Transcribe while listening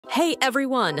Hey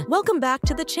everyone, welcome back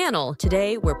to the channel.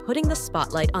 Today, we're putting the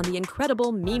spotlight on the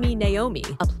incredible Mimi Naomi,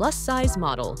 a plus-size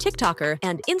model, TikToker,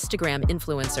 and Instagram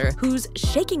influencer who's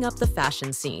shaking up the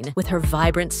fashion scene. With her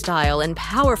vibrant style and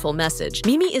powerful message,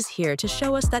 Mimi is here to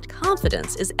show us that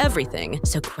confidence is everything.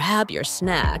 So grab your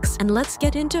snacks and let's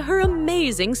get into her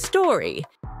amazing story.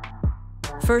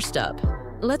 First up,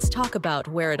 let's talk about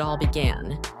where it all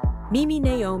began. Mimi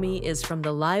Naomi is from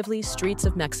the lively streets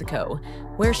of Mexico,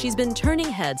 where she's been turning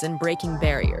heads and breaking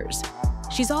barriers.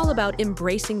 She's all about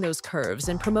embracing those curves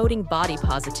and promoting body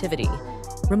positivity,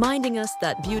 reminding us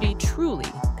that beauty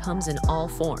truly comes in all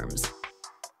forms.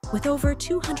 With over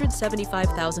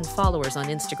 275,000 followers on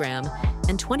Instagram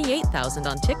and 28,000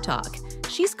 on TikTok,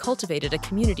 she's cultivated a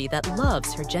community that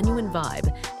loves her genuine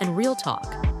vibe and real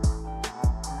talk.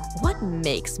 What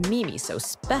makes Mimi so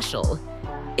special?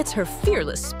 It's her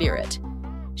fearless spirit.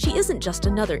 She isn't just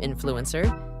another influencer,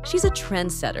 she's a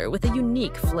trendsetter with a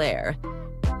unique flair.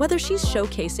 Whether she's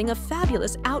showcasing a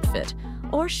fabulous outfit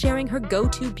or sharing her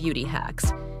go-to beauty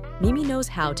hacks, Mimi knows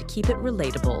how to keep it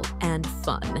relatable and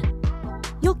fun.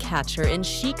 You'll catch her in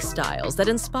chic styles that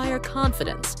inspire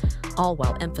confidence, all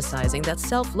while emphasizing that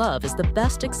self-love is the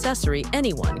best accessory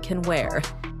anyone can wear.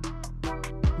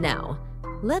 Now,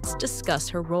 let's discuss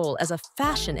her role as a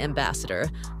fashion ambassador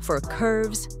for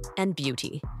curves and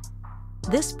beauty.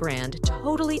 This brand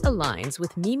totally aligns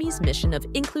with Mimi's mission of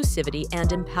inclusivity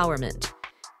and empowerment.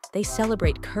 They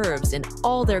celebrate curves in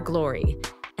all their glory,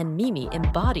 and Mimi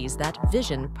embodies that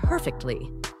vision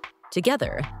perfectly.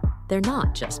 Together, they're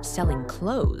not just selling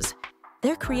clothes.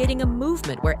 They're creating a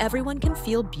movement where everyone can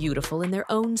feel beautiful in their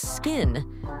own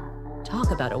skin.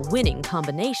 Talk about a winning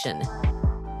combination.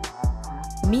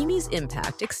 Mimi's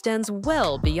impact extends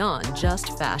well beyond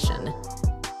just fashion.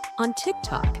 On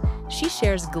TikTok, she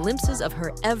shares glimpses of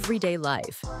her everyday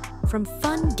life, from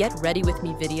fun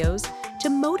get-ready-with-me videos to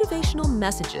motivational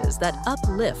messages that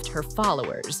uplift her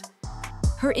followers.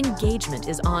 Her engagement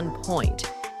is on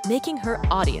point, making her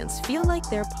audience feel like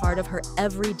they're part of her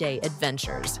everyday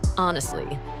adventures. Honestly,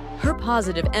 her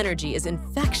positive energy is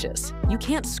infectious. You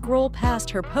can't scroll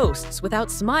past her posts without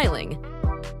smiling.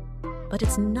 But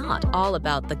it's not all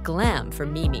about the glam for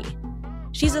Mimi.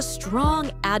 She's a strong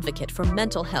advocate for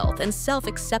mental health and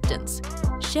self-acceptance,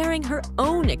 sharing her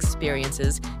own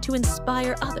experiences to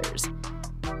inspire others.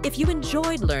 If you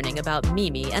enjoyed learning about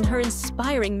Mimi and her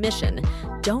inspiring mission,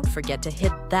 don't forget to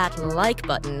hit that like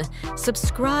button,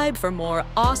 subscribe for more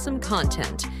awesome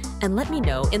content, and let me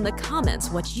know in the comments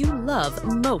what you love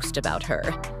most about her.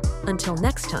 Until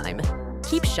next time,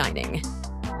 keep shining.